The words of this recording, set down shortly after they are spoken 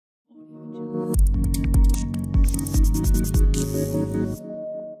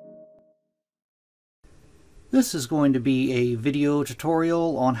This is going to be a video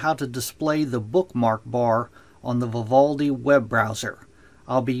tutorial on how to display the Bookmark Bar on the Vivaldi web browser.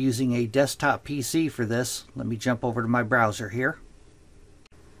 I'll be using a desktop PC for this. Let me jump over to my browser here.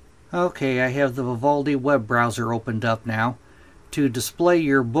 Okay, I have the Vivaldi web browser opened up now. To display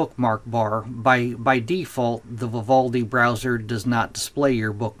your Bookmark Bar, by default, the Vivaldi browser does not display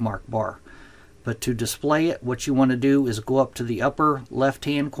your Bookmark Bar. But to display it, what you want to do is go up to the upper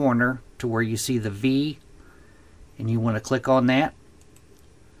left-hand corner to where you see the V, and you want to click on that.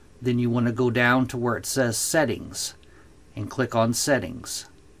 Then you want to go down to where it says Settings and click on Settings.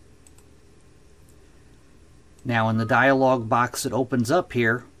 Now in the dialog box that opens up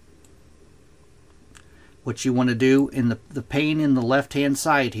here, what you want to do in the pane in the left hand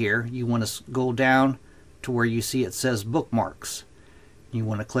side here, you want to go down to where you see it says Bookmarks. You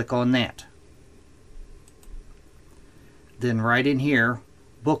want to click on that. Then right in here,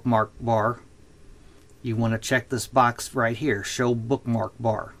 Bookmark Bar, you want to check this box right here, Show Bookmark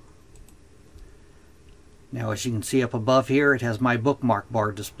Bar. Now as you can see up above here, it has my Bookmark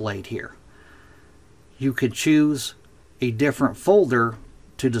Bar displayed here. You could choose a different folder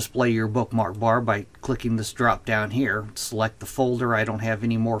to display your Bookmark Bar by clicking this drop down here. Select the folder. I don't have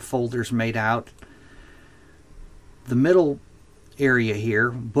any more folders made out. The middle area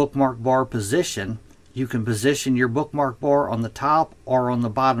here, Bookmark Bar Position, you can position your Bookmark Bar on the top or on the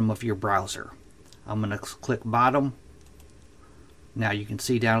bottom of your browser. I'm going to click bottom. Now you can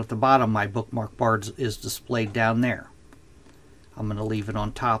see down at the bottom my Bookmark Bar is displayed down there. I'm going to leave it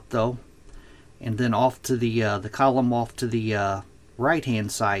on top though. And then off to the column off to the right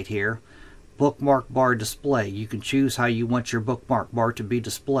hand side here, Bookmark Bar Display. You can choose how you want your Bookmark Bar to be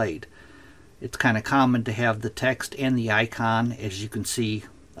displayed. It's kind of common to have the text and the icon, as you can see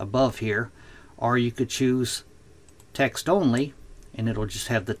above here, or you could choose text only and it'll just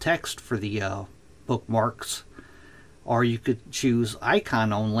have the text for the bookmarks, or you could choose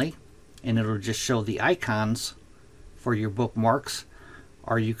icon only and it'll just show the icons for your bookmarks,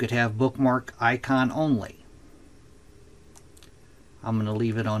 or you could have bookmark icon only. I'm going to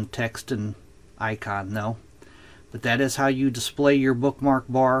leave it on text and icon though. But that is how you display your Bookmark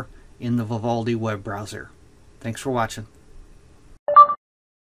Bar in the Vivaldi web browser. Thanks for watching.